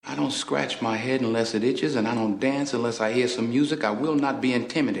don't scratch my head unless it itches, and I don't dance unless I hear some music. I will not be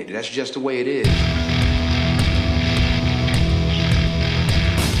intimidated. That's just the way it is.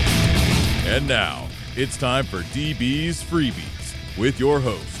 And now, it's time for DB's Freebies with your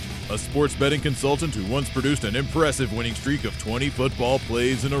host, a sports betting consultant who once produced an impressive winning streak of 20 football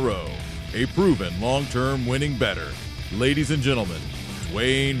plays in a row. A proven long-term winning bettor. Ladies and gentlemen,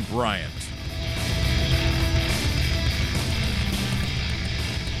 Dwayne Bryant.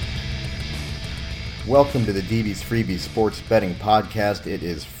 Welcome to the DB's Freebie Sports Betting Podcast. It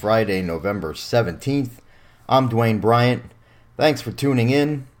is Friday, November 17th. I'm Dwayne Bryant. Thanks for tuning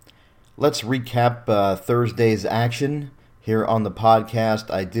in. Let's recap Thursday's action here on the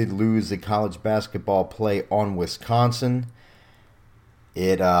podcast. I did lose the college basketball play on Wisconsin.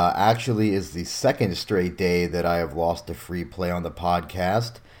 It actually is the second straight day that I have lost a free play on the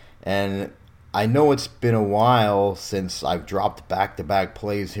podcast. And I know it's been a while since I've dropped back-to-back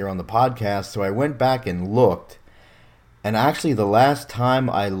plays here on the podcast, so I went back and looked. And actually, the last time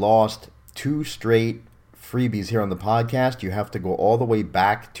I lost two straight freebies here on the podcast, you have to go all the way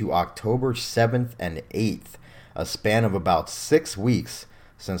back to October 7th and 8th, a span of about 6 weeks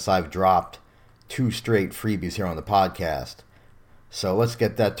since I've dropped two straight freebies here on the podcast. So let's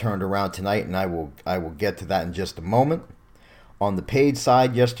get that turned around tonight, and I will get to that in just a moment. On the paid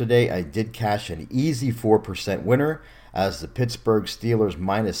side yesterday, I did cash an easy 4% winner as the Pittsburgh Steelers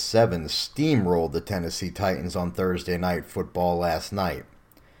 -7 steamrolled the Tennessee Titans on Thursday Night Football last night.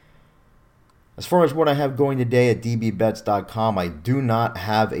 As far as what I have going today at dbbets.com, I do not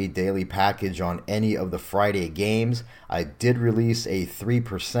have a daily package on any of the Friday games. I did release a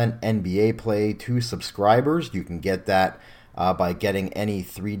 3% NBA play to subscribers. You can get that by getting any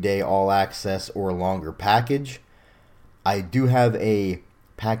 3-day all-access or longer package. I do have a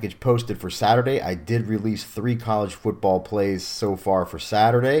package posted for Saturday. I did release 3 college football plays so far for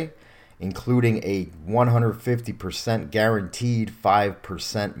Saturday, including a 150% guaranteed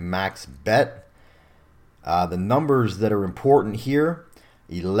 5% max bet. The numbers that are important here: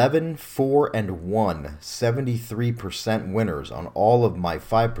 11, 4, and 1, 73% winners on all of my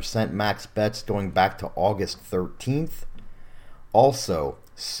 5% max bets going back to August 13th. Also,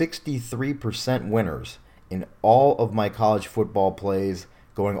 63% winners in all of my college football plays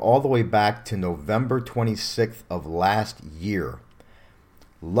going all the way back to November 26th of last year.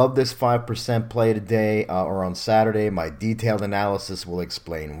 Love this 5% play today or on Saturday. My detailed analysis will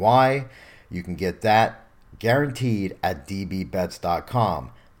explain why. You can get that guaranteed at dbbets.com.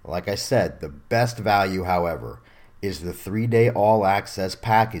 Like I said, the best value, however, is the 3-day all-access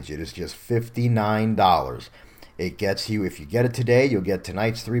package. It is just $59. It gets you, if you get it today, you'll get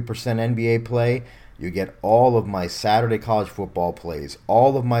tonight's 3% NBA play. You get all of my Saturday college football plays,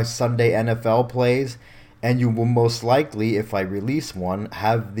 all of my Sunday NFL plays, and you will most likely, if I release one,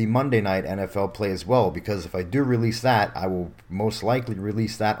 have the Monday night NFL play as well, because if I do release that, I will most likely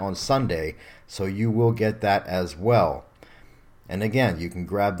release that on Sunday, so you will get that as well. And again, you can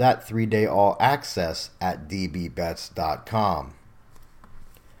grab that 3-day all-access at dbbets.com.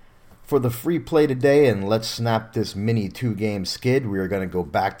 For the free play today, and let's snap this mini 2-game skid, we are going to go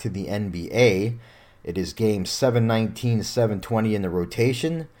back to the NBA. It is game 719, 720 in the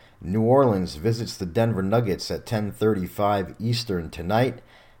rotation. New Orleans visits the Denver Nuggets at 10:35 Eastern tonight,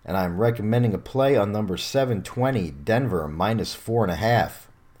 and I'm recommending a play on number 720, Denver -4.5.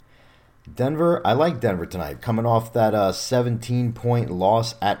 Denver, I like Denver tonight, coming off that 17-point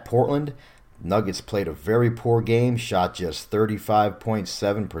loss at Portland. Nuggets played a very poor game, shot just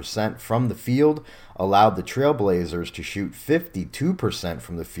 35.7% from the field, allowed the Trailblazers to shoot 52%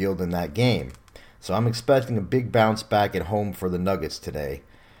 from the field in that game. So I'm expecting a big bounce back at home for the Nuggets today.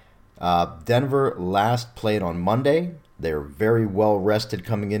 Denver last played on Monday. They're very well rested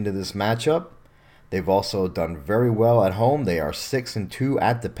coming into this matchup. They've also done very well at home. They are 6-2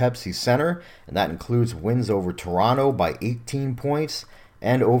 at the Pepsi Center, and that includes wins over Toronto by 18 points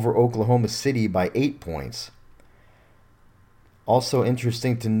and over Oklahoma City by 8 points. Also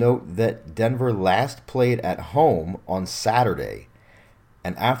interesting to note that Denver last played at home on Saturday.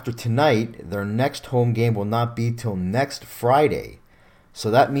 And after tonight, their next home game will not be till next Friday.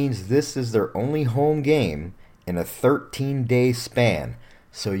 So that means this is their only home game in a 13-day span.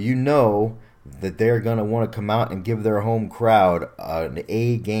 So you know that they're going to want to come out and give their home crowd an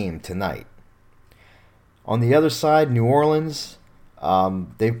A game tonight. On the other side, New Orleans,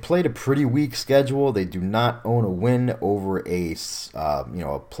 they've played a pretty weak schedule. They do not own a win over a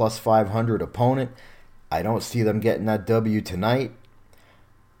plus 500 opponent. I don't see them getting that W tonight.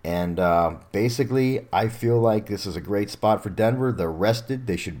 And basically, I feel like this is a great spot for Denver. They're rested.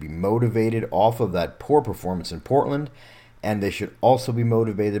 They should be motivated off of that poor performance in Portland. and they should also be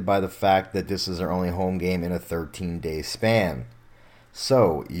motivated by the fact that this is their only home game in a 13-day span.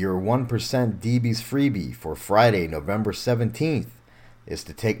 So, your 1% DB's freebie for Friday, November 17th is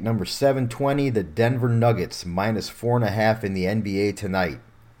to take number 720, the Denver Nuggets, minus 4.5 in the NBA tonight.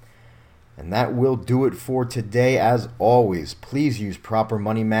 And that will do it for today. As always, please use proper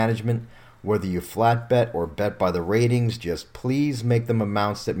money management. Whether you flat bet or bet by the ratings, just please make them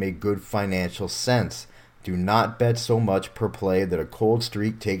amounts that make good financial sense. Do not bet so much per play that a cold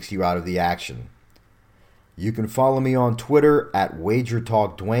streak takes you out of the action. You can follow me on Twitter at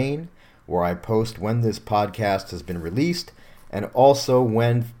WagerTalkDwayne, where I post when this podcast has been released, and also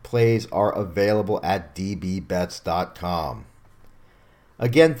when plays are available at dbbets.com.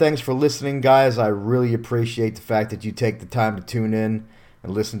 Again, thanks for listening, guys. I really appreciate the fact that you take the time to tune in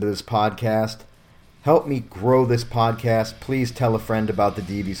and listen to this podcast. Help me grow this podcast. Please tell a friend about the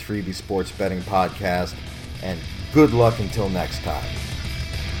DB's Freebie Sports Betting Podcast, and good luck until next time.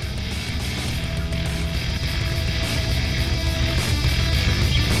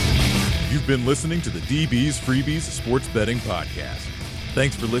 You've been listening to the DB's Freebies Sports Betting Podcast.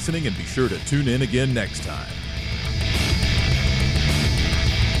 Thanks for listening, and be sure to tune in again next time.